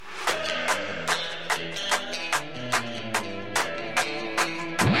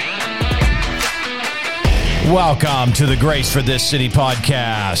Welcome to the Grace for This City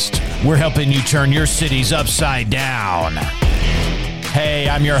podcast. We're helping you turn your cities upside down. Hey,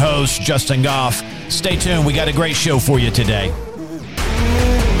 I'm your host, Justin Goff. Stay tuned. We got a great show for you today.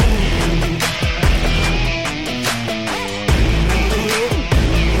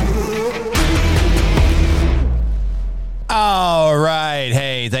 All right.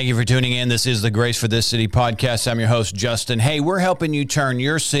 Hey, thank you for tuning in. This is the Grace for This City podcast. I'm your host, Justin. Hey, we're helping you turn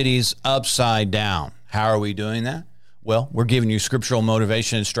your cities upside down. How are we doing that? Well, we're giving you scriptural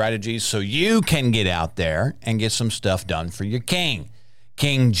motivation and strategies so you can get out there and get some stuff done for your King.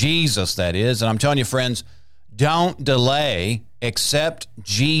 King Jesus, that is. And I'm telling you, friends, don't delay. Accept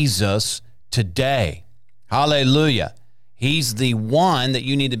Jesus today. Hallelujah. He's the one that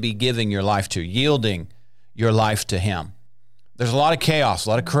you need to be giving your life to, yielding your life to him. There's a lot of chaos, a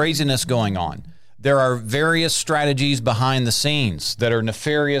lot of craziness going on. There are various strategies behind the scenes that are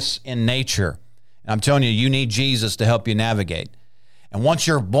nefarious in nature. And I'm telling you, you need Jesus to help you navigate. And once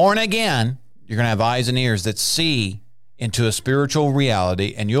you're born again, you're going to have eyes and ears that see into a spiritual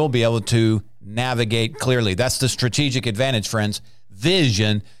reality, and you'll be able to navigate clearly. That's the strategic advantage, friends.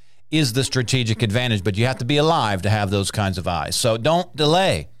 Vision is the strategic advantage, but you have to be alive to have those kinds of eyes. So don't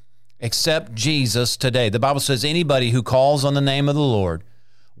delay. Accept Jesus today. The Bible says anybody who calls on the name of the Lord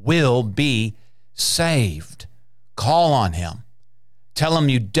will be saved. Call on him. Tell him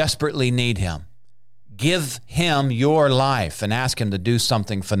you desperately need him. Give him your life and ask him to do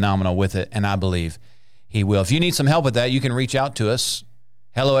something phenomenal with it, and I believe he will. If you need some help with that, you can reach out to us,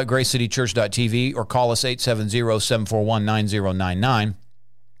 hello@gracecitychurch.tv, or call us 870-741-9099.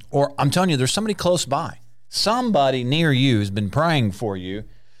 Or I'm telling you, there's somebody close by. Somebody near you has been praying for you.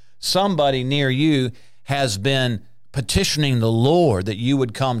 Somebody near you has been petitioning the Lord that you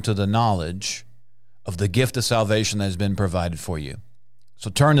would come to the knowledge of the gift of salvation that has been provided for you.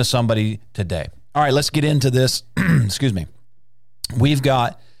 So turn to somebody today. All right, let's get into this. Excuse me. We've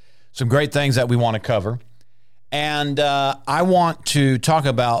got some great things that we want to cover. And I want to talk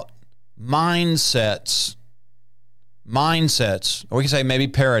about mindsets, or we can say maybe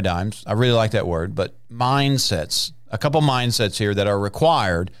paradigms. I really like that word, but mindsets, a couple mindsets here that are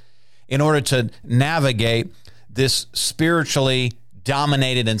required in order to navigate this spiritually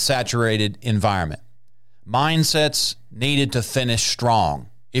dominated and saturated environment. Mindsets needed to finish strong.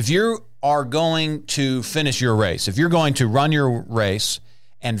 If you are going to finish your race, if you're going to run your race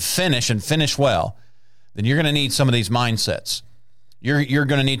and finish well, then you're going to need some of these mindsets. You're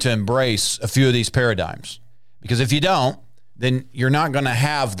going to need to embrace a few of these paradigms. Because if you don't, then you're not going to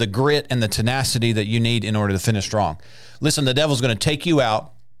have the grit and the tenacity that you need in order to finish strong. Listen, the devil's going to take you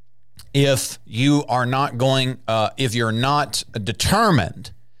out if you are not if you're not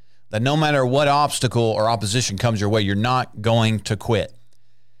determined that no matter what obstacle or opposition comes your way, you're not going to quit.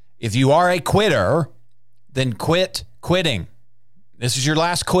 If you are a quitter, then quit quitting. This is your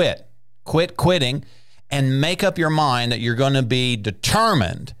last quit. Quit quitting and make up your mind that you're going to be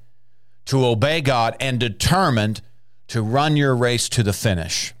determined to obey God and determined to run your race to the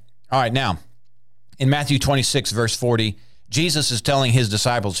finish. All right, now, in Matthew 26, verse 40, Jesus is telling his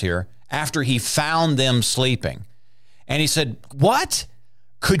disciples here, after he found them sleeping, and he said, "What?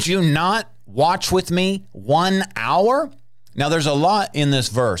 Could you not watch with me 1 hour?" Now, there's a lot in this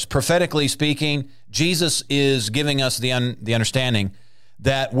verse. Prophetically speaking, Jesus is giving us the understanding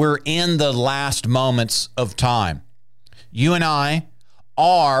that we're in the last moments of time. You and I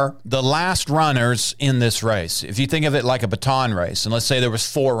are the last runners in this race. If you think of it like a baton race, and let's say there was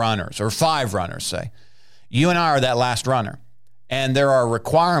 4 runners or 5 runners, say, you and I are that last runner. And there are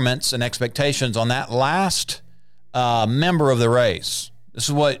requirements and expectations on that last member of the race. This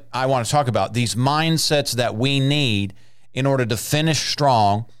is what I want to talk about, these mindsets that we need in order to finish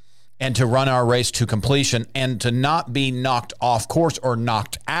strong and to run our race to completion and to not be knocked off course or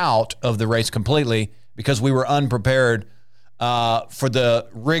knocked out of the race completely because we were unprepared for the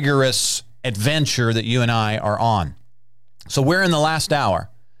rigorous adventure that you and I are on. So we're in the last hour,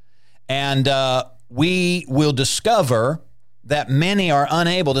 and we will discover that many are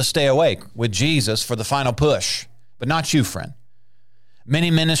unable to stay awake with Jesus for the final push, but not you, friend.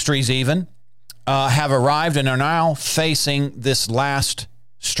 Many ministries even have arrived and are now facing this last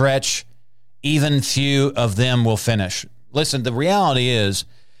stretch. Even few of them will finish. Listen, the reality is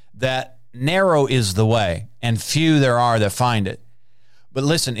that narrow is the way, and few there are that find it. But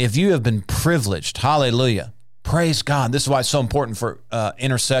listen, if you have been privileged, hallelujah, praise God. This is why it's so important for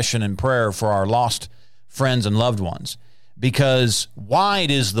intercession and prayer for our lost friends and loved ones, because wide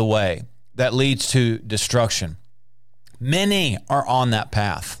is the way that leads to destruction. Many are on that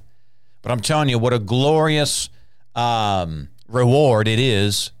path. But I'm telling you, what a glorious reward it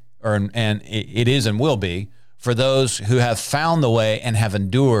is, and it is and will be for those who have found the way and have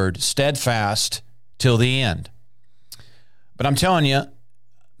endured steadfast till the end. But I'm telling you,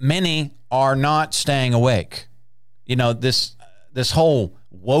 many are not staying awake. You know, this whole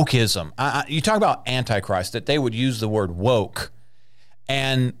wokeism. You talk about Antichrist, that they would use the word woke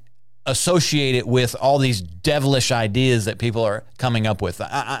and associate it with all these devilish ideas that people are coming up with.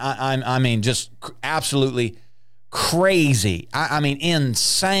 I mean, just absolutely crazy. I mean,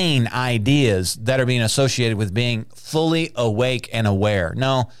 insane ideas that are being associated with being fully awake and aware.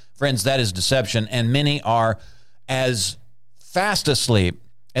 No, friends, that is deception, and many are as fast asleep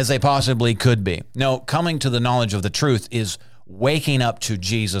as they possibly could be. No, coming to the knowledge of the truth is waking up to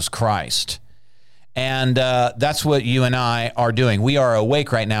Jesus Christ. And that's what you and I are doing. We are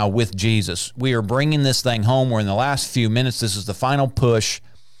awake right now with Jesus. We are bringing this thing home. We're in the last few minutes. This is the final push.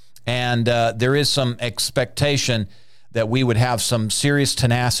 And there is some expectation that we would have some serious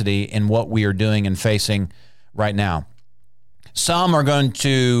tenacity in what we are doing and facing right now. Some are going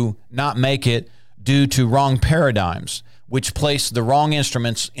to not make it due to wrong paradigms, which place the wrong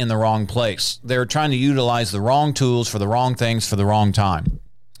instruments in the wrong place. They're trying to utilize the wrong tools for the wrong things for the wrong time.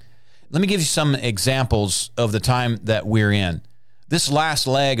 Let me give you some examples of the time that we're in. This last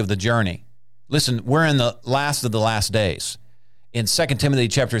leg of the journey. Listen, we're in the last of the last days. In 2 Timothy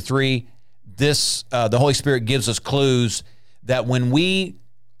chapter 3, the Holy Spirit gives us clues that when we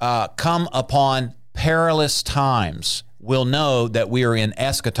come upon perilous times, we'll know that we are in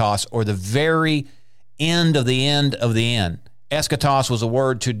eschatos, or the very end of the end of the end. Eschatos was a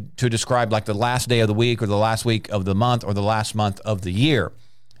word to describe like the last day of the week, or the last week of the month, or the last month of the year.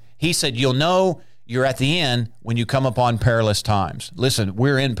 He said, you'll know you're at the end when you come upon perilous times. Listen,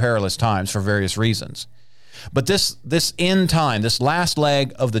 we're in perilous times for various reasons. But this end time, this last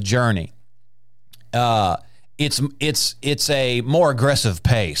leg of the journey, it's a more aggressive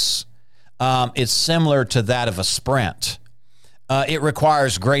pace. It's similar to that of a sprint. It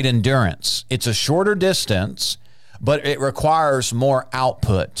requires great endurance. It's a shorter distance, but it requires more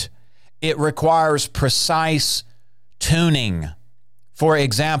output. It requires precise tuning. For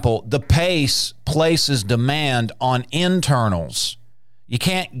example, the pace places demand on internals. You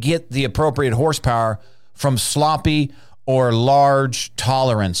can't get the appropriate horsepower from sloppy or large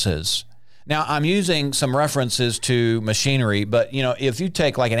tolerances. Now, I'm using some references to machinery, but you know, if you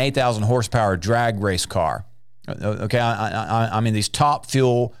take like an 8,000 horsepower drag race car, okay, I mean these top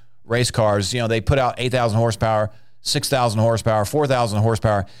fuel race cars, you know, they put out 8,000 horsepower, 6,000 horsepower, 4,000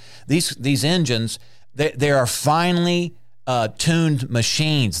 horsepower. These engines, they are finely tuned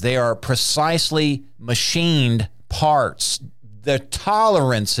machines. They are precisely machined parts. The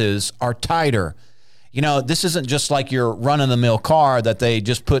tolerances are tighter. You know, this isn't just like your run-of-the-mill car that they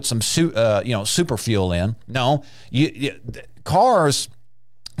just put some super fuel in. No, cars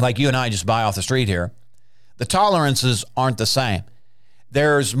like you and I just buy off the street here, the tolerances aren't the same.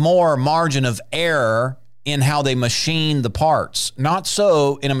 There's more margin of error in how they machine the parts. Not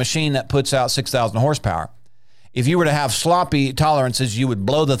so in a machine that puts out 6,000 horsepower. If you were to have sloppy tolerances, you would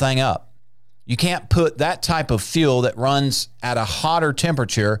blow the thing up. You can't put that type of fuel that runs at a hotter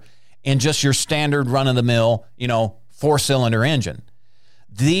temperature in just your standard run-of-the-mill, four-cylinder engine.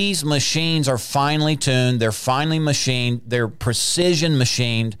 These machines are finely tuned. They're finely machined. They're precision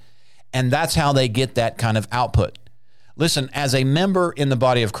machined, and that's how they get that kind of output. Listen, as a member in the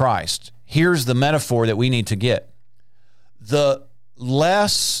body of Christ, here's the metaphor that we need to get. The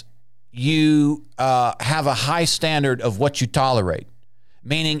less you have a high standard of what you tolerate,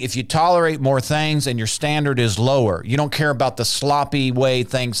 meaning if you tolerate more things and your standard is lower, you don't care about the sloppy way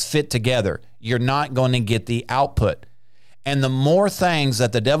things fit together, you're not going to get the output. And the more things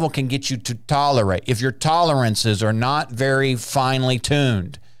that the devil can get you to tolerate, if your tolerances are not very finely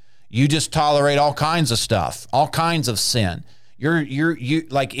tuned, you just tolerate all kinds of stuff, all kinds of sin. You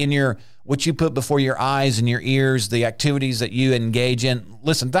like in your what you put before your eyes and your ears, the activities that you engage in.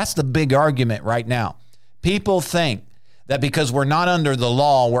 Listen, that's the big argument right now. People think that because we're not under the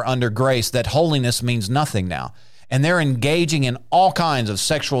law, we're under grace, that holiness means nothing now. And they're engaging in all kinds of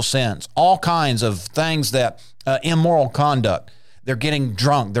sexual sins, all kinds of things that immoral conduct. They're getting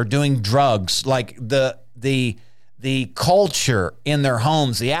drunk. They're doing drugs. Like the culture in their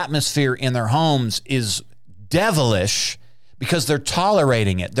homes, the atmosphere in their homes is devilish because they're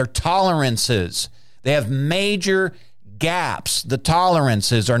tolerating it. Their tolerances, they have major gaps. The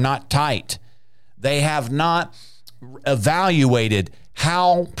tolerances are not tight. They have not evaluated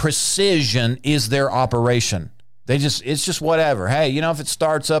how precision is their operation. It's just whatever. Hey, if it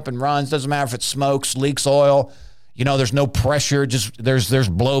starts up and runs, doesn't matter if it smokes, leaks oil, there's no pressure, just there's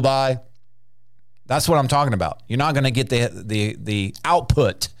blow by. That's what I'm talking about. You're not going to get the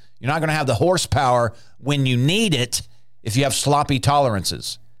output. You're not going to have the horsepower when you need it if you have sloppy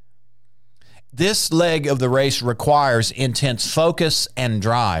tolerances. This leg of the race requires intense focus and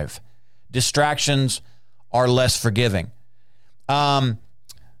drive. Distractions are less forgiving. Let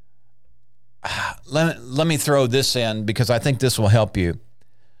me throw this in because I think this will help you.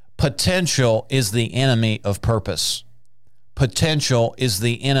 Potential is the enemy of purpose. Potential is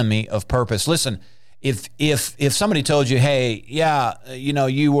the enemy of purpose. Listen, if somebody told you, hey, yeah,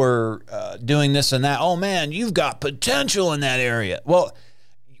 you were doing this and that, oh man, you've got potential in that area. Well,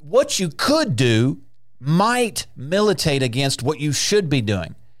 what you could do might militate against what you should be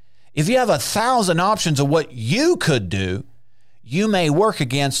doing. If you have 1,000 options of what you could do, you may work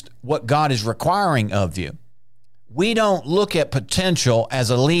against what God is requiring of you. We don't look at potential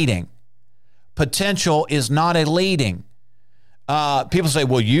as a leading. Potential is not a leading. People say,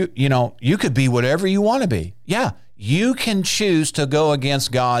 well, you could be whatever you want to be. Yeah, you can choose to go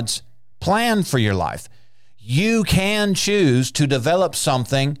against God's plan for your life. You can choose to develop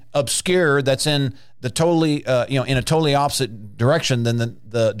something obscure that's in the totally, in a totally opposite direction than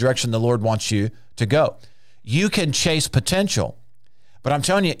the direction the Lord wants you to go. You can chase potential. But I'm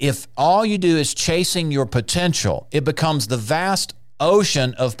telling you, if all you do is chasing your potential, it becomes the vast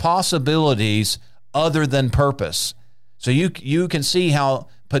ocean of possibilities other than purpose. So you can see how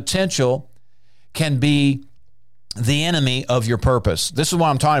potential can be the enemy of your purpose. This is what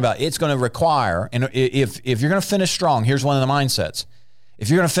I'm talking about. It's going to require, and if you're going to finish strong, here's one of the mindsets. If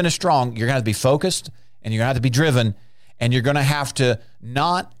you're going to finish strong, you're going to have to be focused, and you're going to have to be driven, and you're going to have to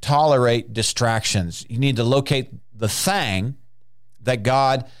not tolerate distractions. You need to locate the thing that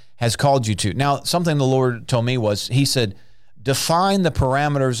God has called you to. Now, something the Lord told me was, he said, define the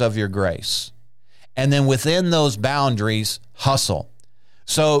parameters of your grace. And then within those boundaries, hustle.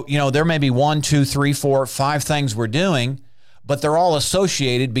 So, there may be 1, 2, 3, 4, 5 things we're doing, but they're all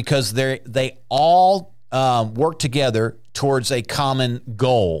associated because they all work together towards a common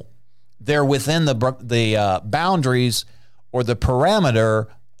goal. They're within the boundaries or the parameter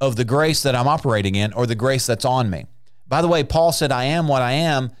of the grace that I'm operating in or the grace that's on me. By the way, Paul said, I am what I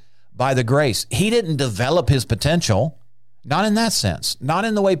am by the grace. He didn't develop his potential, not in that sense, not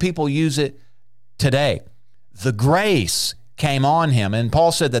in the way people use it today. The grace came on him. And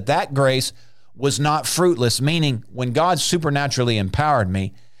Paul said that grace was not fruitless, meaning when God supernaturally empowered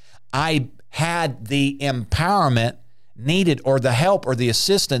me, I had the empowerment needed or the help or the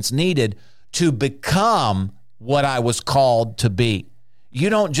assistance needed to become what I was called to be. You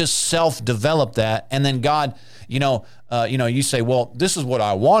don't just self-develop that and then God, you say, well, this is what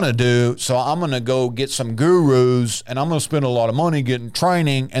I want to do, so I'm going to go get some gurus and I'm going to spend a lot of money getting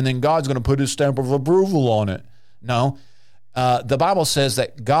training and then God's going to put his stamp of approval on it. No, the Bible says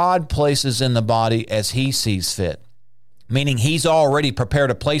that God places in the body as he sees fit, meaning he's already prepared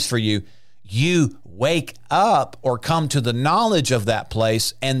a place for you. You wake up or come to the knowledge of that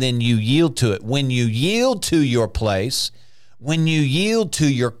place and then you yield to it. When you yield to your place, when you yield to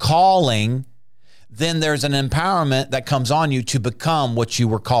your calling, then there's an empowerment that comes on you to become what you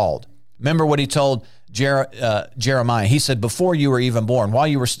were called. Remember what he told Jeremiah. He said, before you were even born,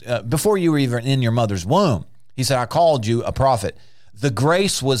 before you were even in your mother's womb, he said, I called you a prophet. The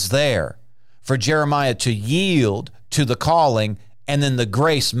grace was there for Jeremiah to yield to the calling, and then the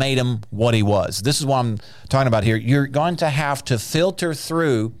grace made him what he was. This is what I'm talking about here. You're going to have to filter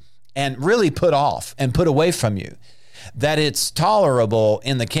through and really put off and put away from you that it's tolerable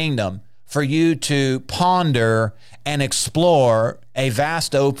in the kingdom for you to ponder and explore a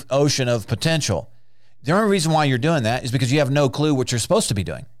vast ocean of potential. The only reason why you're doing that is because you have no clue what you're supposed to be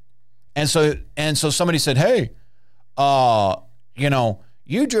doing. And so somebody said, hey,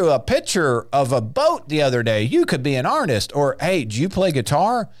 you drew a picture of a boat the other day. You could be an artist. Or, hey, do you play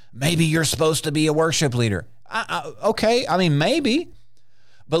guitar? Maybe you're supposed to be a worship leader. Okay, maybe.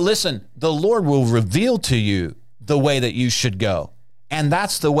 But listen, the Lord will reveal to you the way that you should go. And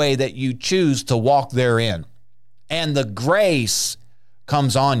that's the way that you choose to walk therein. And the grace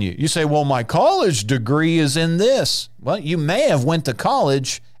comes on you. You say, well, my college degree is in this. Well, you may have went to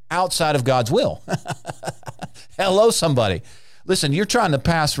college outside of God's will. Hello, somebody. Listen, you're trying to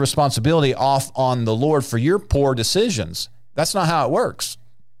pass responsibility off on the Lord for your poor decisions. That's not how it works.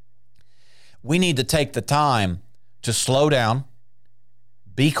 We need to take the time to slow down,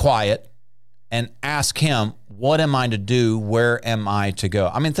 be quiet, and ask him, what am I to do? Where am I to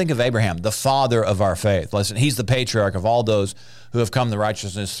go? Think of Abraham, the father of our faith. Listen, he's the patriarch of all those who have come to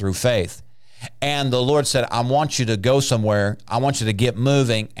righteousness through faith. And the Lord said, I want you to go somewhere. I want you to get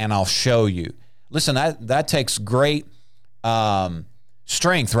moving, and I'll show you. Listen, that takes great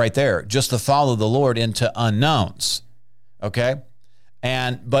strength right there, just to follow the Lord into unknowns, okay?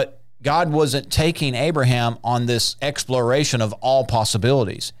 But God wasn't taking Abraham on this exploration of all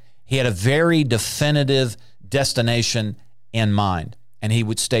possibilities. He had a very definitive destination in mind, and he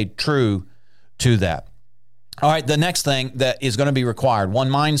would stay true to that. All right, the next thing that is going to be required, one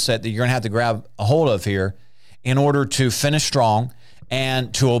mindset that you're going to have to grab a hold of here in order to finish strong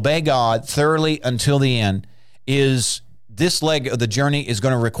and to obey God thoroughly until the end, is this leg of the journey is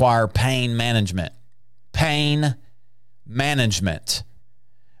going to require pain management. Pain management.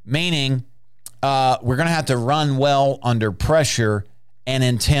 Meaning we're going to have to run well under pressure and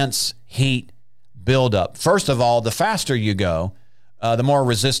intense heat buildup. First of all, the faster you go, the more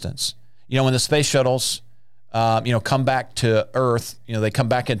resistance. When the space shuttles, come back to Earth, they come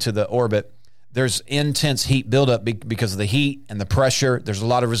back into the orbit, there's intense heat buildup because of the heat and the pressure. There's a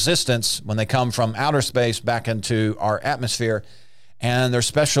lot of resistance when they come from outer space back into our atmosphere. And there's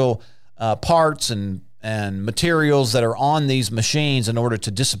special parts and materials that are on these machines in order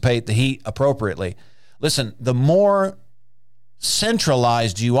to dissipate the heat appropriately. Listen, the more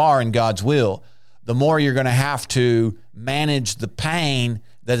centralized you are in God's will, the more you're going to have to manage the pain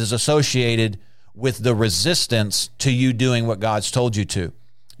that is associated with the resistance to you doing what God's told you to.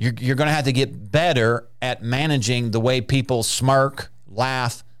 You're going to have to get better at managing the way people smirk,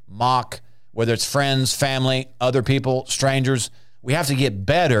 laugh, mock, whether it's friends, family, other people, strangers. We have to get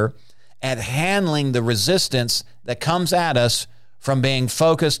better at handling the resistance that comes at us from being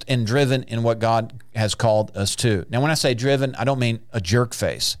focused and driven in what God has called us to. Now, when I say driven, I don't mean a jerk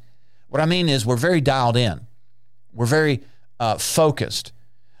face. What I mean is we're very dialed in. We're very focused.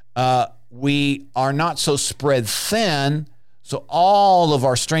 We are not so spread thin, so all of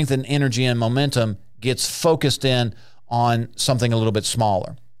our strength and energy and momentum gets focused in on something a little bit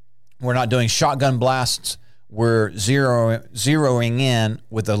smaller. We're not doing shotgun blasts. We're zeroing in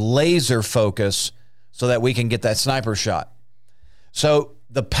with a laser focus so that we can get that sniper shot. So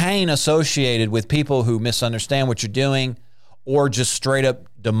the pain associated with people who misunderstand what you're doing or just straight up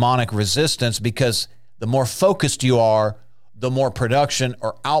demonic resistance, because the more focused you are, the more production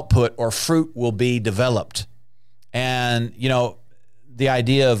or output or fruit will be developed. And, the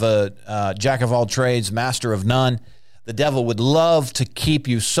idea of a jack of all trades, master of none, the devil would love to keep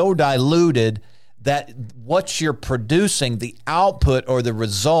you so diluted that what you're producing, the output or the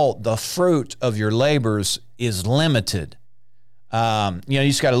result, the fruit of your labors is limited. You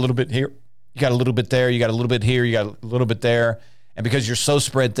just got a little bit here, you got a little bit there, you got a little bit here, you got a little bit there. And because you're so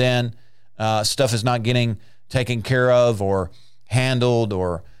spread thin, stuff is not getting taken care of or handled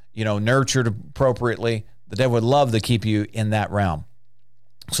or, nurtured appropriately. The devil would love to keep you in that realm.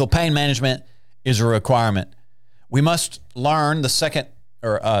 So pain management is a requirement. We must learn not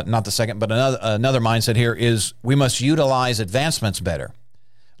the second, but another mindset here is we must utilize advancements better.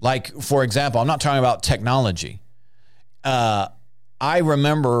 Like, for example, I'm not talking about technology. I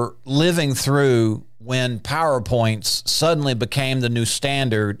remember living through when PowerPoints suddenly became the new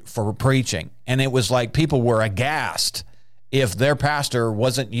standard for preaching. And it was like people were aghast if their pastor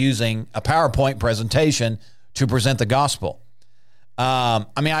wasn't using a PowerPoint presentation to present the gospel.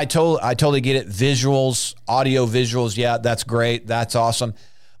 I totally get it. Visuals, audio visuals. Yeah, that's great. That's awesome.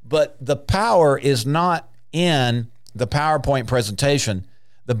 But the power is not in the PowerPoint presentation.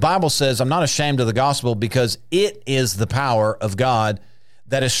 The Bible says, I'm not ashamed of the gospel because it is the power of God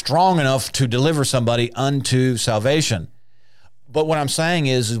that is strong enough to deliver somebody unto salvation. But what I'm saying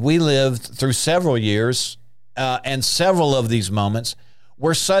is we lived through several years and several of these moments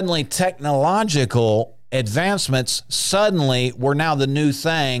where suddenly technological advancements suddenly were now the new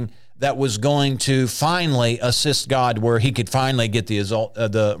thing that was going to finally assist God where he could finally get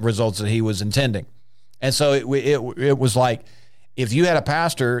the results that he was intending. And so it was like if you had a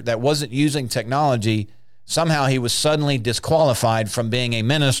pastor that wasn't using technology, somehow he was suddenly disqualified from being a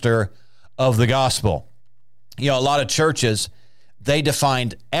minister of the gospel. A lot of churches, they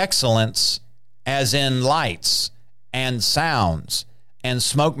defined excellence as in lights and sounds and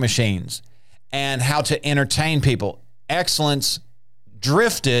smoke machines and how to entertain people. Excellence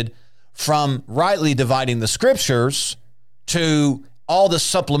drifted from rightly dividing the scriptures to all the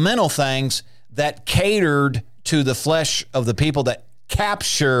supplemental things that catered to the flesh of the people, that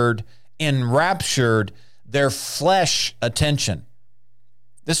captured, enraptured their flesh attention.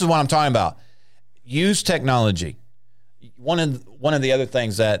 This is what I'm talking about. Use technology. One of the other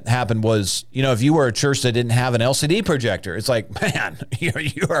things that happened was, if you were a church that didn't have an LCD projector, it's like, man,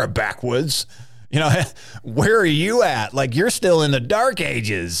 you are backwoods. Where are you at? Like, you're still in the dark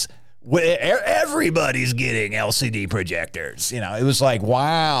ages. Everybody's getting LCD projectors. It was like,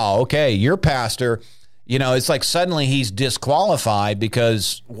 wow, okay, your pastor, it's like suddenly he's disqualified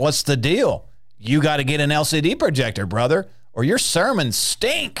because what's the deal? You got to get an LCD projector, brother. or your sermons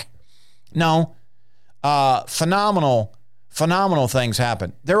stink. No, phenomenal things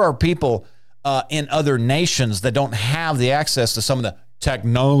happen. There are people in other nations that don't have the access to some of the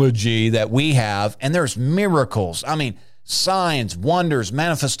technology that we have, and there's miracles. I mean, signs, wonders,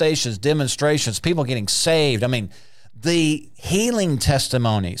 manifestations, demonstrations, people getting saved. I mean, the healing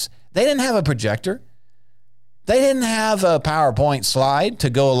testimonies. They didn't have a projector. They didn't have a PowerPoint slide to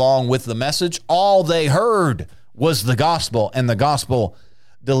go along with the message. All they heard was the gospel, and the gospel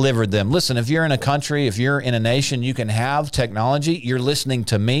delivered them. Listen, if you're in a country, if you're in a nation, you can have technology. You're listening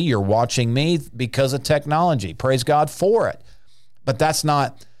to me, you're watching me because of technology. Praise God for it. But that's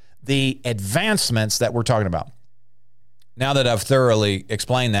not the advancements that we're talking about. Now that I've thoroughly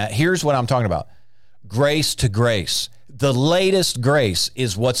explained that, here's what I'm talking about. Grace to grace. The latest grace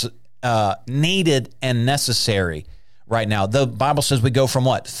is what's needed and necessary right now. The Bible says we go from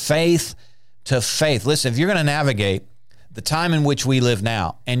what? Faith to faith. Listen, if you're going to navigate the time in which we live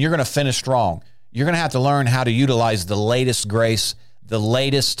now, and you're going to finish strong, you're going to have to learn how to utilize the latest grace, the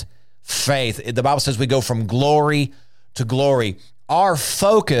latest faith. The Bible says we go from glory to glory. Our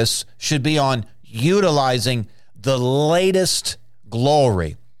focus should be on utilizing the latest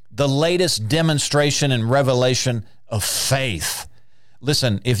glory, the latest demonstration and revelation of faith.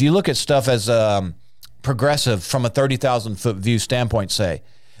 Listen, if you look at stuff as progressive from a 30,000-foot view standpoint, say,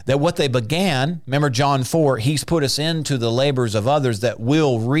 that what they began, remember John 4, he's put us into the labors of others that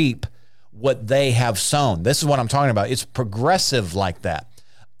will reap what they have sown. This is what I'm talking about. It's progressive like that.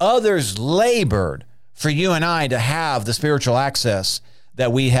 Others labored for you and I to have the spiritual access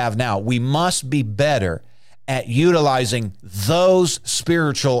that we have now. We must be better at utilizing those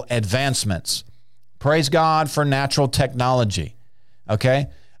spiritual advancements. Praise God for natural technology. Okay?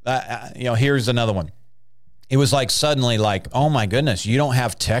 Here's another one. It was like suddenly like, oh my goodness, you don't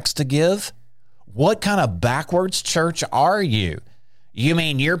have text to give? What kind of backwards church are you? You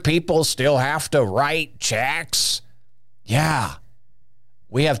mean your people still have to write checks? Yeah.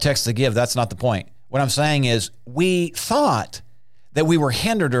 We have text to give. That's not the point. What I'm saying is we thought that we were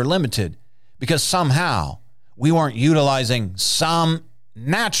hindered or limited because somehow we weren't utilizing some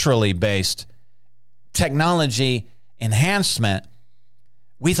naturally based technology enhancement.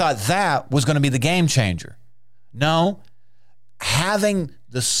 We thought that was going to be the game changer. No, having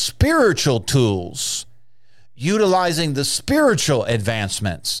the spiritual tools, utilizing the spiritual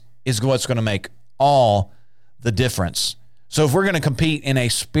advancements is what's going to make all the difference. So if we're going to compete in a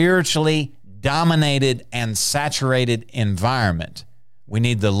spiritually dominated and saturated environment, we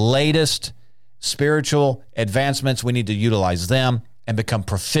need the latest spiritual advancements. We need to utilize them and become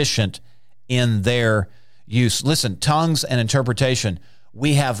proficient in their use. Listen, tongues and interpretation,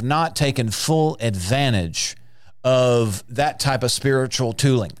 we have not taken full advantage of that type of spiritual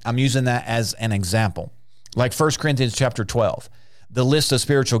tooling. I'm using that as an example. Like 1 Corinthians chapter 12, the list of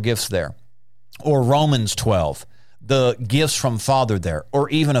spiritual gifts there, or Romans 12, the gifts from Father there, or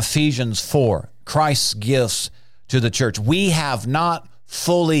even Ephesians 4, Christ's gifts to the church. We have not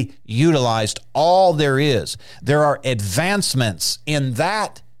fully utilized all there is. There are advancements in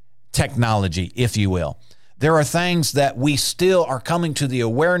that technology, if you will. There are things that we still are coming to the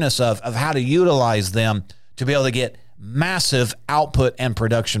awareness of how to utilize them to be able to get massive output and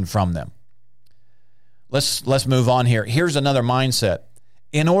production from them. Let's move on here. Here's another mindset.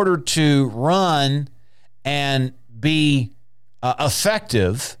 In order to run and be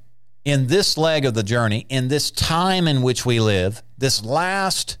effective in this leg of the journey, in this time in which we live, this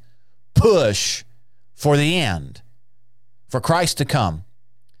last push for the end, for Christ to come,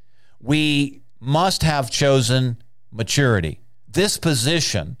 we must have chosen maturity. This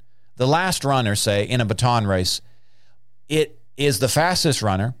position, the last runner, say, in a baton race, it is the fastest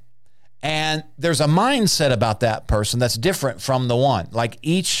runner, and there's a mindset about that person that's different from the one. Like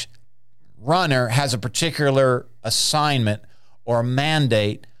each runner has a particular assignment or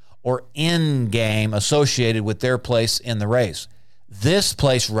mandate or end game associated with their place in the race. This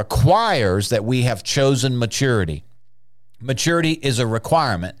place requires that we have chosen maturity. Maturity is a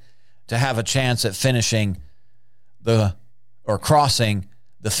requirement to have a chance at finishing crossing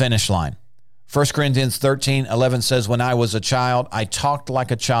the finish line. 1 Corinthians 13:11 says, when I was a child, I talked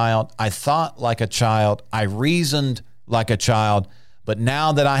like a child, I thought like a child, I reasoned like a child, but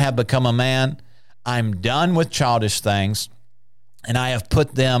now that I have become a man, I'm done with childish things, and I have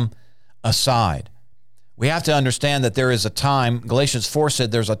put them aside. We have to understand that there is a time, Galatians 4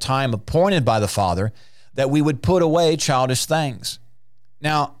 said there's a time appointed by the Father that we would put away childish things.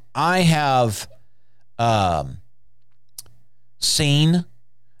 Now, I have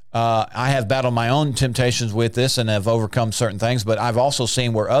I have battled my own temptations with this and have overcome certain things, but I've also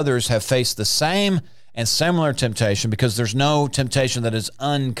seen where others have faced the same and similar temptation, because there's no temptation that is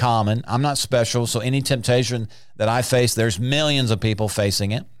uncommon. I'm not special, so any temptation that I face, there's millions of people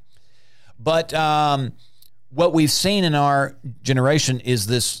facing it. But what we've seen in our generation is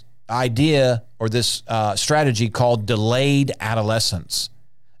this idea or this strategy called delayed adolescence.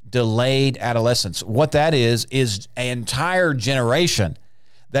 Delayed adolescence. What that is an entire generation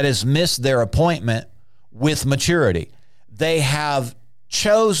that has missed their appointment with maturity. They have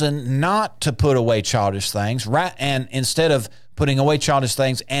chosen not to put away childish things, and instead of putting away childish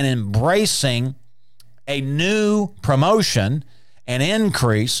things and embracing a new promotion, an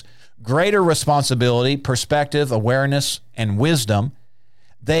increase, greater responsibility, perspective, awareness, and wisdom,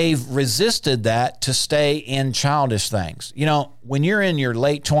 they've resisted that to stay in childish things. You know, when you're in your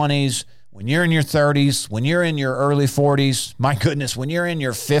late 20s, when you're in your 30s, when you're in your early 40s, my goodness, when you're in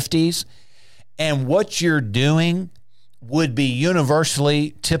your 50s, and what you're doing would be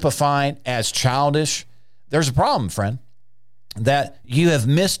universally typified as childish, there's a problem, friend, that you have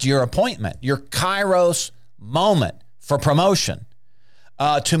missed your appointment, your kairos moment for promotion,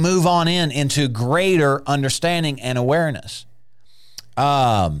 to move on into greater understanding and awareness.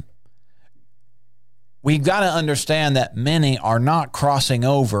 We've got to understand that many are not crossing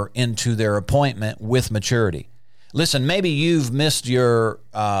over into their appointment with maturity. Listen, maybe you've missed your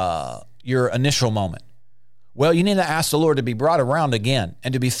initial moment. Well, you need to ask the Lord to be brought around again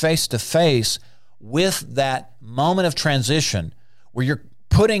and to be face to face with that moment of transition where you're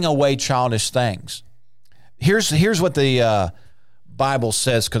putting away childish things. Here's what the Bible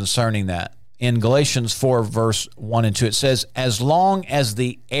says concerning that. In Galatians 4, verse 1 and 2, it says, as long as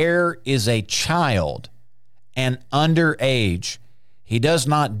the heir is a child and under age, he does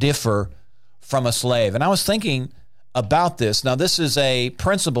not differ from a slave. And I was thinking about this. Now, this is a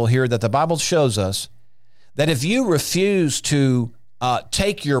principle here that the Bible shows us, that if you refuse to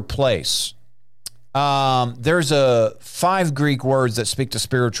take your place, there's 5 Greek words that speak to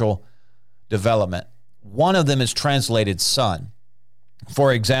spiritual development. One of them is translated son.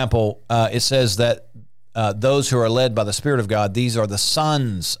 For example, it says that those who are led by the Spirit of God, these are the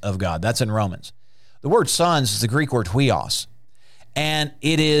sons of God. That's in Romans. The word sons is the Greek word huios. And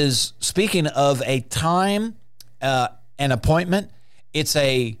it is speaking of a time, an appointment. It's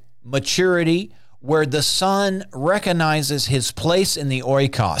a maturity where the son recognizes his place in the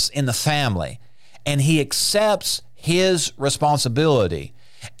oikos, in the family, and he accepts his responsibility.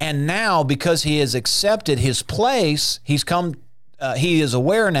 And now, because he has accepted his place, he is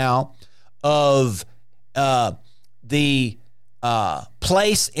aware now of the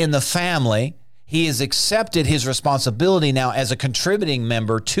place in the family. He has accepted his responsibility now as a contributing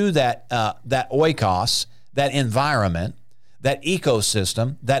member to that oikos, that environment, that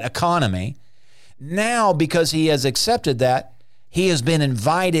ecosystem, that economy. Now, because he has accepted that, he has been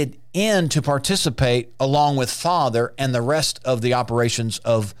invited in to participate along with father and the rest of the operations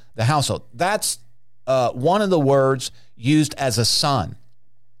of the household. That's one of the words used as a son.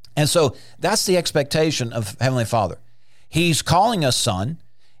 And so that's the expectation of Heavenly Father. He's calling us son.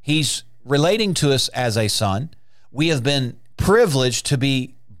 He's relating to us as a son. We have been privileged to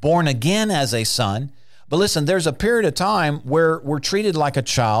be born again as a son. But listen, there's a period of time where we're treated like a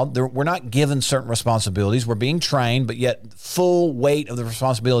child. We're not given certain responsibilities. We're being trained, but yet full weight of the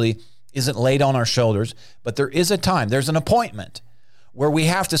responsibility isn't laid on our shoulders. But there is a time, there's an appointment where we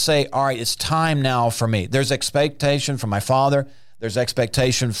have to say, all right, it's time now for me. There's expectation from my father. There's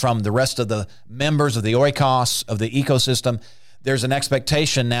expectation from the rest of the members of the oikos, of the ecosystem. There's an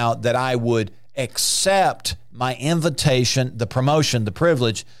expectation now that I would accept my invitation, the promotion, the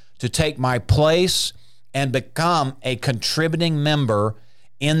privilege to take my place and become a contributing member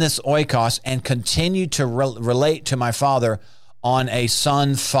in this oikos and continue to relate to my father on a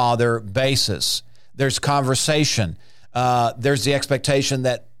son-father basis. There's conversation. There's the expectation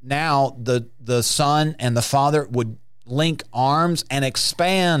that now the son and the father would link arms and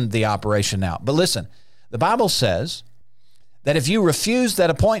expand the operation now. But listen, the Bible says that if you refuse that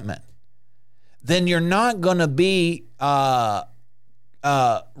appointment, then you're not going to be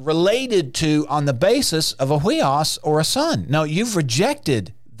related to on the basis of a huios or a son. No, you've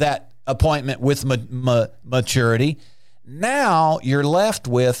rejected that appointment with maturity. Now you're left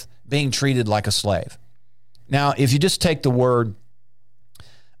with being treated like a slave. Now, if you just take the word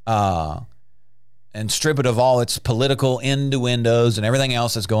and strip it of all its political innuendos and everything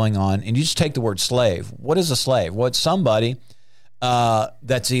else that's going on, and you just take the word slave, what is a slave? Well, it's somebody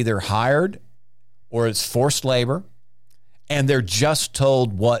that's either hired or it's forced labor, and they're just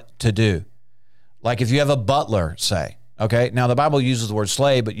told what to do. Like if you have a butler, say, okay, now the Bible uses the word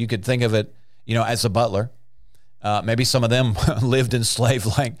slave, but you could think of it, as a butler. Maybe some of them lived in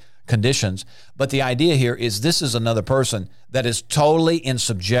slave-like conditions. But the idea here is this is another person that is totally in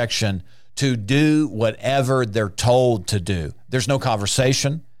subjection to do whatever they're told to do. There's no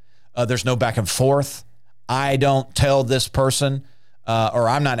conversation. There's no back and forth. I don't tell this person, or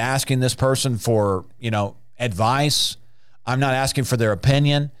I'm not asking this person for, advice. I'm not asking for their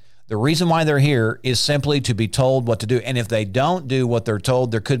opinion. The reason why they're here is simply to be told what to do. And if they don't do what they're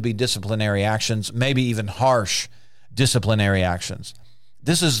told, there could be disciplinary actions, maybe even harsh disciplinary actions.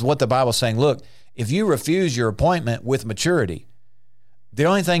 This is what the Bible's saying. Look, if you refuse your appointment with maturity, the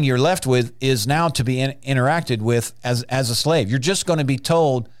only thing you're left with is now to be interacted with as a slave. You're just going to be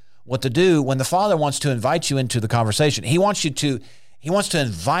told what to do. When the Father wants to invite you into the conversation, He wants to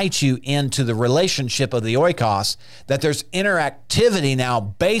invite you into the relationship of the oikos, that there's interactivity now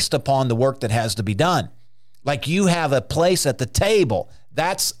based upon the work that has to be done. Like you have a place at the table.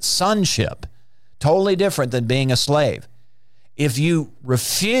 That's sonship. Totally different than being a slave. If you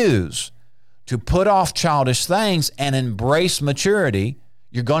refuse to put off childish things and embrace maturity,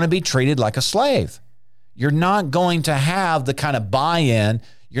 you're going to be treated like a slave. You're not going to have the kind of buy-in.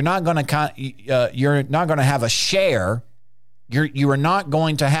 You're not going to have a share. You are not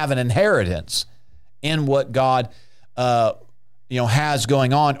going to have an inheritance in what God has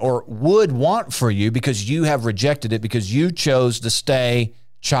going on or would want for you, because you have rejected it, because you chose to stay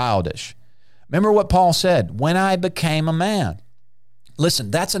childish. Remember what Paul said, when I became a man.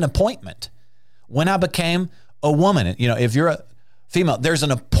 Listen, that's an appointment. When I became a woman, if you're a female, there's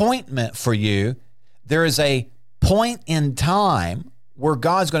an appointment for you. There is a point in time where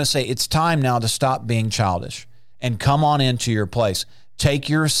God's going to say, it's time now to stop being childish and come on into your place. Take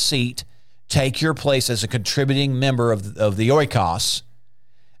your seat, take your place as a contributing member of the oikos,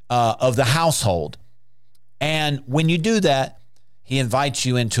 of the household. And when you do that, He invites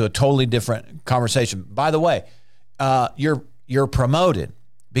you into a totally different conversation. By the way, you're promoted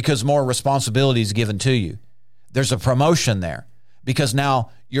because more responsibility is given to you. There's a promotion there because now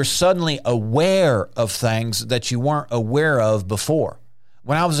you're suddenly aware of things that you weren't aware of before.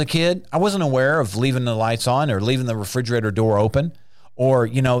 When I was a kid, I wasn't aware of leaving the lights on or leaving the refrigerator door open or,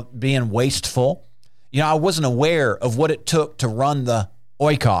 being wasteful. I wasn't aware of what it took to run the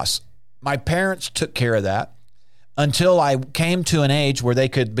oikos. My parents took care of that until I came to an age where they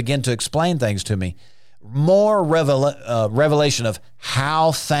could begin to explain things to me. More revelation of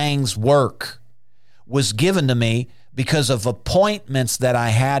how things work was given to me because of appointments that I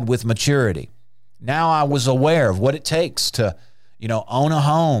had with maturity. Now I was aware of what it takes to, own a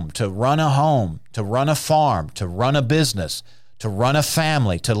home, to run a farm, to run a business, to run a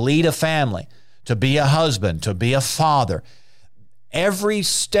family, to lead a family, to be a husband, to be a father. Every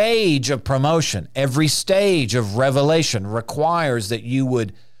stage of promotion, every stage of revelation requires that you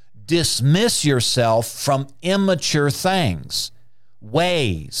would dismiss yourself from immature things,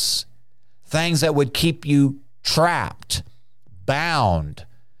 ways, things that would keep you trapped, bound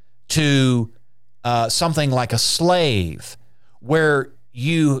to something like a slave, where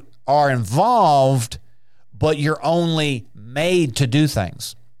you are involved, but you're only made to do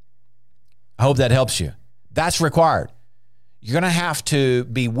things. I hope that helps you. That's required. You're going to have to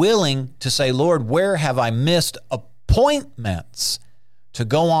be willing to say, Lord, where have I missed appointments to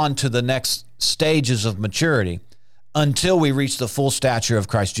go on to the next stages of maturity until we reach the full stature of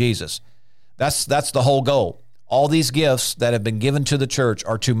Christ Jesus? That's the whole goal. All these gifts that have been given to the church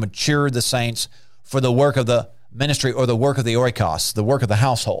are to mature the saints for the work of the ministry or the work of the oikos, the work of the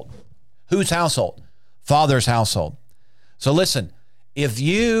household. Whose household? Father's household. So listen, if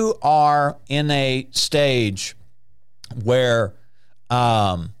you are in a stage where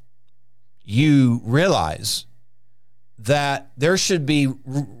you realize that there should be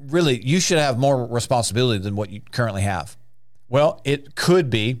you should have more responsibility than what you currently have. Well, it could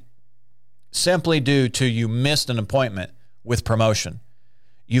be simply due to you missed an appointment with promotion.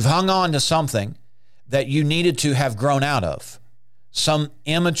 You've hung on to something that you needed to have grown out of, some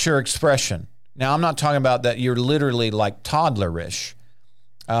immature expression. Now, I'm not talking about that you're literally like toddlerish,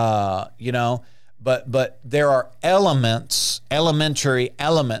 but there are elementary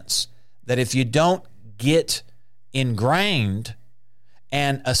elements that if you don't get ingrained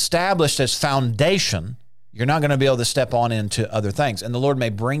and established as foundation, you're not going to be able to step on into other things. And the Lord may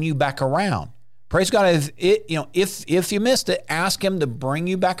bring you back around. Praise God. If you missed it, ask Him to bring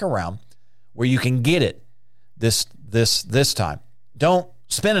you back around where you can get it this time. Don't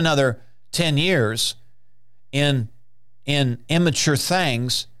spend another 10 years in immature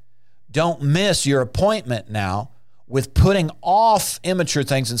things. Don't miss your appointment now with putting off immature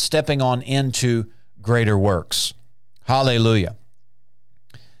things and stepping on into greater works. Hallelujah.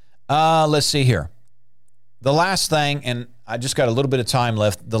 Let's see here. The last thing, and I just got a little bit of time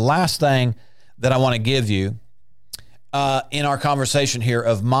left. The last thing that I want to give you in our conversation here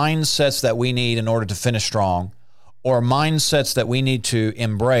of mindsets that we need in order to finish strong, or mindsets that we need to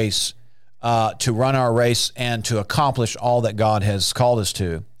embrace to run our race and to accomplish all that God has called us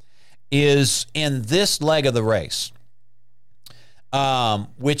to, is in this leg of the race,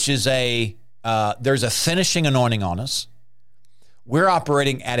 which is there's a finishing anointing on us. We're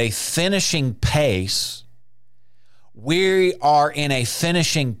operating at a finishing pace. We are in a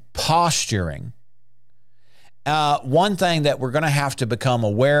finishing posturing. One thing that we're going to have to become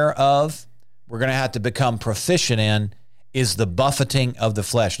aware of, we're going to have to become proficient in, is the buffeting of the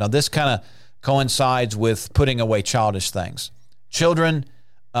flesh. Now, this kind of coincides with putting away childish things. Children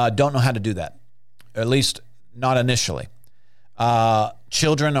don't know how to do that, at least not initially.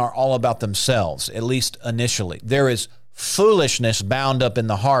 Children are all about themselves, at least initially. There is foolishness bound up in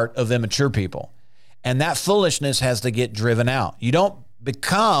the heart of immature people, and that foolishness has to get driven out. You don't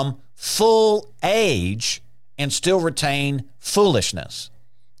become full age and still retain foolishness.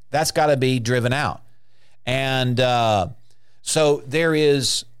 That's got to be driven out. And so there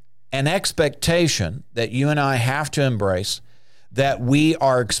is an expectation that you and I have to embrace, that we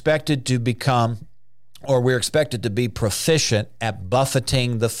are expected to become, or we're expected to be proficient at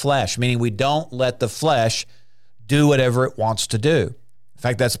buffeting the flesh, meaning we don't let the flesh do whatever it wants to do. In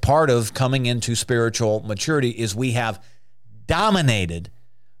fact, that's part of coming into spiritual maturity, is we have dominated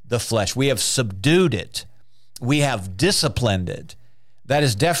the flesh. We have subdued it. We have disciplined it. That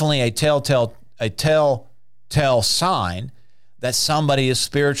is definitely a telltale sign that somebody is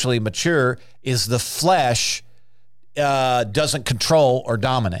spiritually mature, is the flesh doesn't control or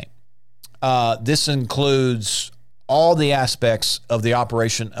dominate. This includes all the aspects of the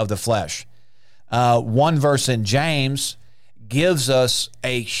operation of the flesh. One verse in James gives us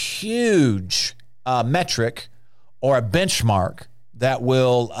a huge metric or a benchmark that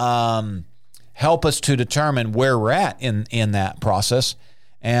will help us to determine where we're at in that process.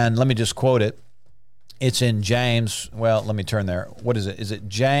 And let me just quote it. It's in James. Well, let me turn there. What is it? Is it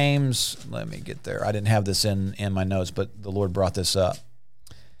James? Let me get there. I didn't have this in my notes, but the Lord brought this up.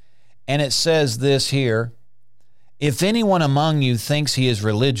 And it says this here: if anyone among you thinks he is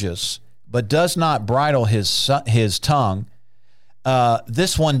religious, but does not bridle his tongue,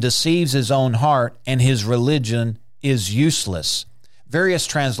 this one deceives his own heart, and his religion is useless. Various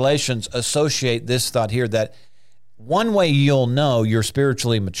translations associate this thought here, that one way you'll know you're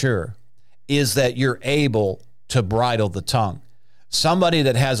spiritually mature is that you're able to bridle the tongue. Somebody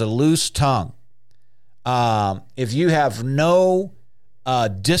that has a loose tongue, if you have no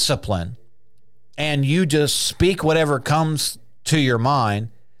discipline and you just speak whatever comes to your mind,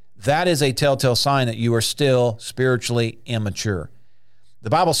 that is a telltale sign that you are still spiritually immature. The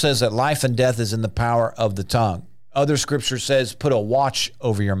Bible says that life and death is in the power of the tongue. Other scripture says put a watch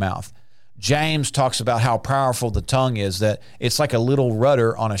over your mouth. James talks about how powerful the tongue is, that it's like a little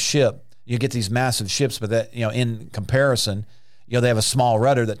rudder on a ship. You get these massive ships, but that, in comparison, they have a small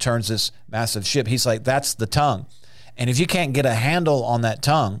rudder that turns this massive ship. He's like, that's the tongue. And if you can't get a handle on that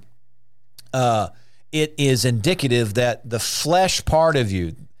tongue, it is indicative that the flesh part of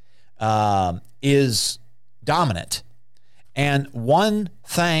you is dominant. And one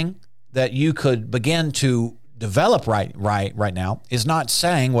thing that you could begin to develop right now is not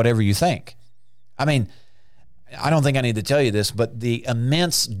saying whatever you think. I mean, I don't think I need to tell you this, but the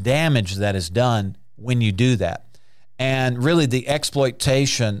immense damage that is done when you do that, and really the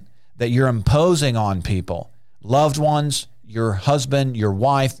exploitation that you're imposing on people, loved ones, your husband, your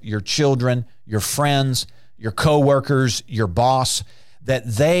wife, your children, your friends, your coworkers, your boss, that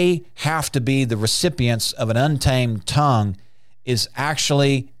they have to be the recipients of an untamed tongue, is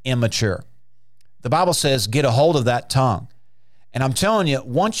actually immature. The Bible says, get a hold of that tongue. And I'm telling you,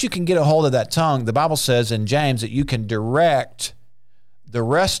 once you can get a hold of that tongue, the Bible says in James that you can direct the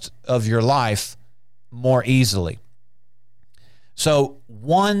rest of your life more easily. So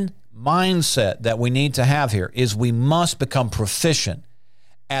one mindset that we need to have here is we must become proficient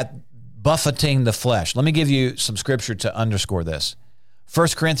at buffeting the flesh. Let me give you some scripture to underscore this. 1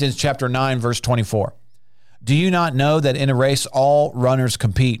 Corinthians chapter 9, verse 24. Do you not know that in a race all runners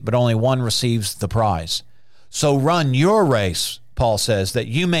compete, but only one receives the prize? So run your race, Paul says, that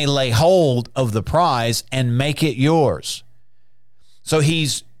you may lay hold of the prize and make it yours. So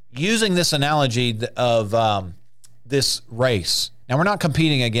he's using this analogy of this race. Now, we're not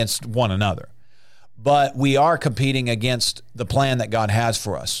competing against one another, but we are competing against the plan that God has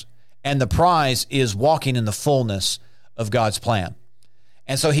for us. And the prize is walking in the fullness of God's plan.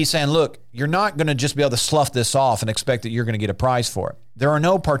 And so he's saying, look, you're not going to just be able to slough this off and expect that you're going to get a prize for it. There are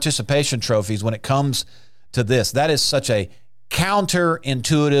no participation trophies when it comes to this. That is such a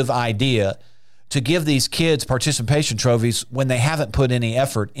counterintuitive idea to give these kids participation trophies when they haven't put any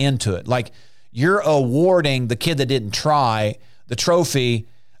effort into it. Like, you're awarding the kid that didn't try the trophy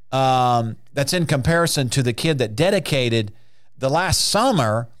that's in comparison to the kid that dedicated the last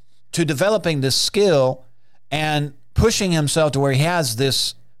summer to developing this skill and pushing himself to where he has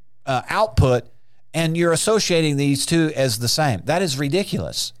this output, and you're associating these two as the same. That is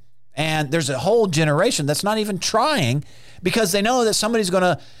ridiculous. And there's a whole generation that's not even trying because they know that somebody's going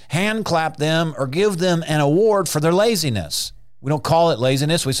to hand clap them or give them an award for their laziness. We don't call it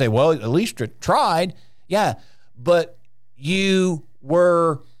laziness. We say, well, at least you tried. Yeah, but you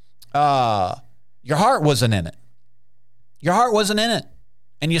were, your heart wasn't in it. Your heart wasn't in it.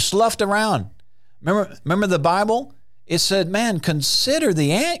 And you sloughed around. Remember the Bible? It said, man, consider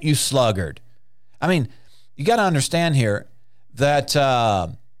the ant, you sluggard. I mean, you got to understand here that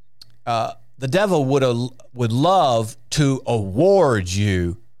the devil would love to award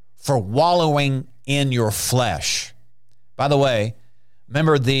you for wallowing in your flesh. By the way,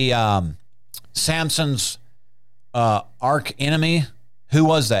 remember the Samson's arch enemy? Who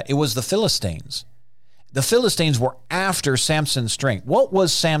was that? It was the Philistines. The Philistines were after Samson's strength. What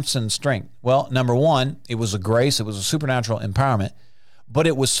was Samson's strength? Well, number one, it was a grace. It was a supernatural empowerment, but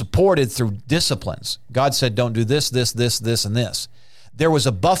it was supported through disciplines. God said, don't do this, this, this, this, and this. There was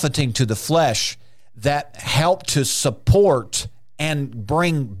a buffeting to the flesh that helped to support and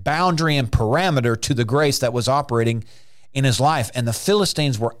bring boundary and parameter to the grace that was operating in his life. And the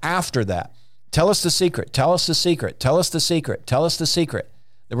Philistines were after that. Tell us the secret. Tell us the secret. Tell us the secret. Tell us the secret.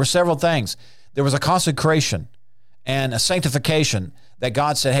 There were several things. There was a consecration and a sanctification that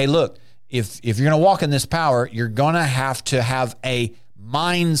God said, hey, look, if you're going to walk in this power, you're going to have a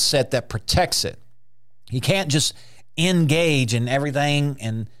mindset that protects it. You can't just engage in everything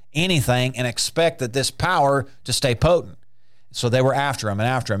and anything and expect that this power to stay potent. So they were after him and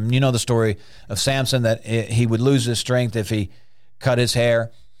after him. You know the story of Samson, that he would lose his strength if he cut his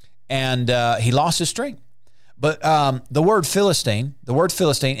hair, and he lost his strength. But the word Philistine,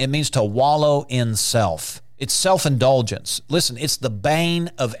 it means to wallow in self. It's self-indulgence. Listen, it's the bane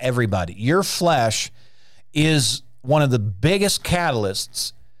of everybody. Your flesh is one of the biggest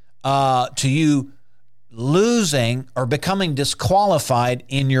catalysts to you losing or becoming disqualified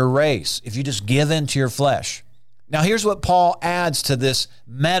in your race if you just give in to your flesh. Now, here's what Paul adds to this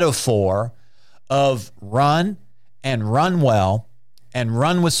metaphor of run and run well and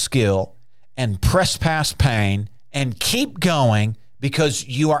run with skill and press past pain and keep going because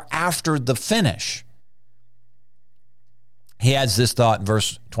you are after the finish. He adds this thought in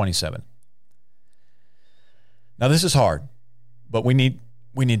verse 27. Now, this is hard, but we need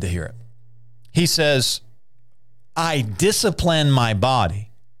to hear it. He says, I discipline my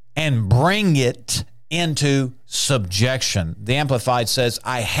body and bring it into subjection. The Amplified says,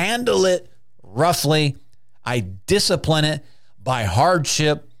 I handle it roughly, I discipline it by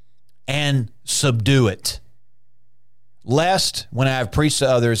hardship and subdue it, lest when I have preached to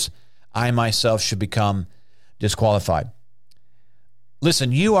others, I myself should become disqualified.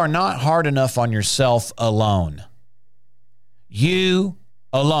 Listen, you are not hard enough on yourself alone. You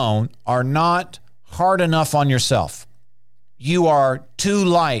alone are not hard enough on yourself. You are too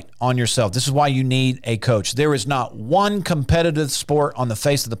light on yourself. This is why you need a coach. There is not one competitive sport on the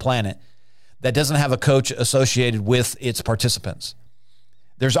face of the planet that doesn't have a coach associated with its participants.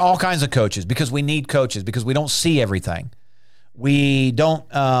 There's all kinds of coaches because we need coaches because we don't see everything. We don't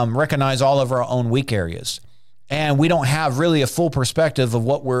recognize all of our own weak areas, and we don't have really a full perspective of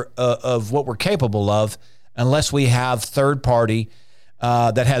what we're capable of unless we have third party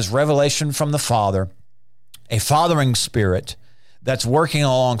that has revelation from the Father, a fathering spirit that's working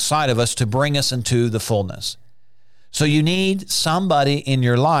alongside of us to bring us into the fullness. So you need somebody in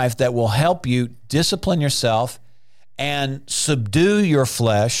your life that will help you discipline yourself and subdue your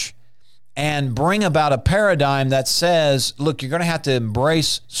flesh and bring about a paradigm that says, look, you're going to have to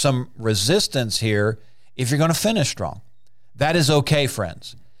embrace some resistance here if you're going to finish strong. That is okay,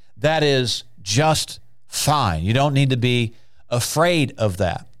 friends. That is just fine. You don't need to be afraid of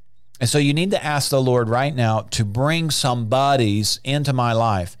that. And so you need to ask the Lord right now to bring some buddies into my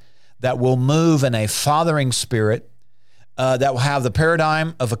life that will move in a fathering spirit, that will have the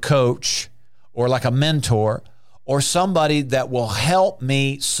paradigm of a coach or like a mentor, or somebody that will help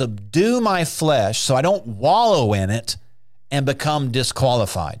me subdue my flesh so I don't wallow in it and become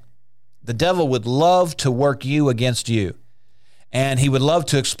disqualified. The devil would love to work you against you, and he would love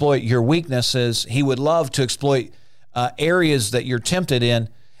to exploit your weaknesses. He would love to exploit areas that you're tempted in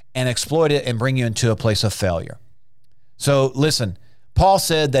and exploit it and bring you into a place of failure. So listen, Paul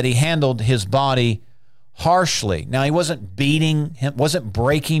said that he handled his body harshly. Now, he wasn't beating him, wasn't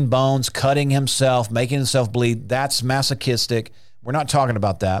breaking bones, cutting himself, making himself bleed. That's masochistic. We're not talking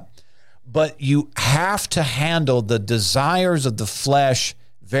about that. But you have to handle the desires of the flesh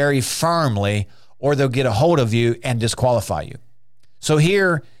very firmly, or they'll get a hold of you and disqualify you. So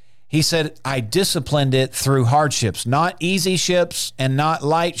here he said, I disciplined it through hardships, not easy ships and not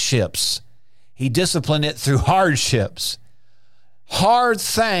light ships. He disciplined it through hardships. Hard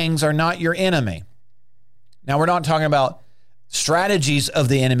things are not your enemy. Now, we're not talking about strategies of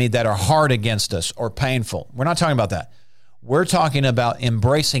the enemy that are hard against us or painful. We're not talking about that. We're talking about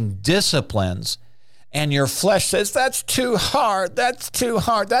embracing disciplines, and your flesh says, that's too hard, that's too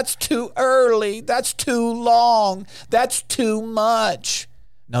hard, that's too early, that's too long, that's too much.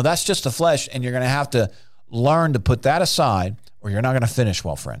 No, that's just the flesh, and you're going to have to learn to put that aside, or you're not going to finish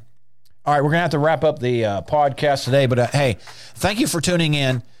well, friend. All right, we're going to have to wrap up the podcast today, but hey, thank you for tuning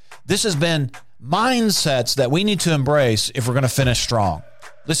in. This has been mindsets that we need to embrace if we're going to finish strong.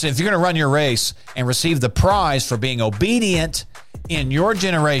 Listen, if you're going to run your race and receive the prize for being obedient in your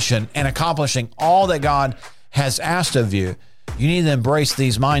generation and accomplishing all that God has asked of you, you need to embrace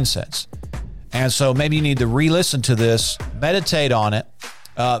these mindsets. And so maybe you need to re-listen to this, meditate on it,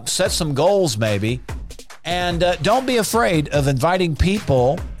 set some goals maybe, and don't be afraid of inviting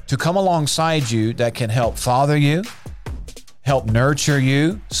people to come alongside you that can help father you, help nurture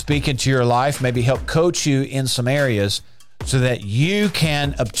you, speak into your life, maybe help coach you in some areas so that you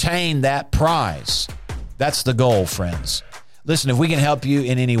can obtain that prize. That's the goal, friends. Listen, if we can help you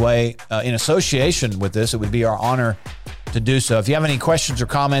in any way in association with this, it would be our honor to do so. If you have any questions or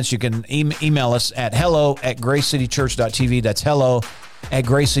comments, you can email us at hello@gracecitychurch.tv. That's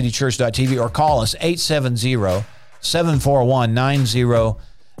hello@gracecitychurch.tv, or call us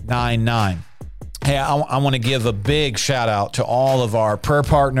 870-741-9099. Hey, I want to give a big shout out to all of our prayer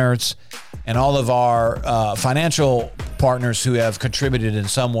partners and all of our financial partners who have contributed in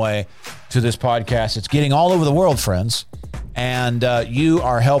some way to this podcast. It's getting all over the world, friends, and you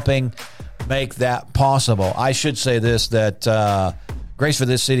are helping make that possible. I should say this, that Grace for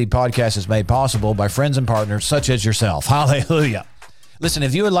This City podcast is made possible by friends and partners such as yourself. Hallelujah. Listen,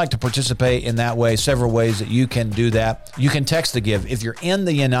 if you would like to participate in that way, several ways that you can do that. You can text the give. If you're in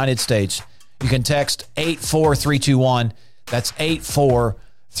the United States, you can text 84321. That's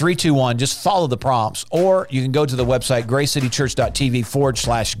 84321. Just follow the prompts. Or you can go to the website,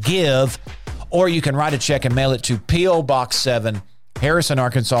 gracecitychurch.tv/give. Or you can write a check and mail it to P.O. Box 7, Harrison,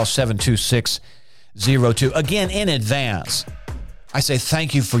 Arkansas, 72602. Again, in advance, I say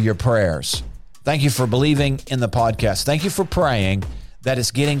thank you for your prayers. Thank you for believing in the podcast. Thank you for praying that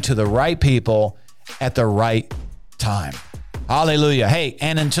it's getting to the right people at the right time. Hallelujah. Hey,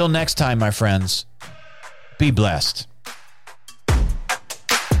 and until next time, my friends, be blessed.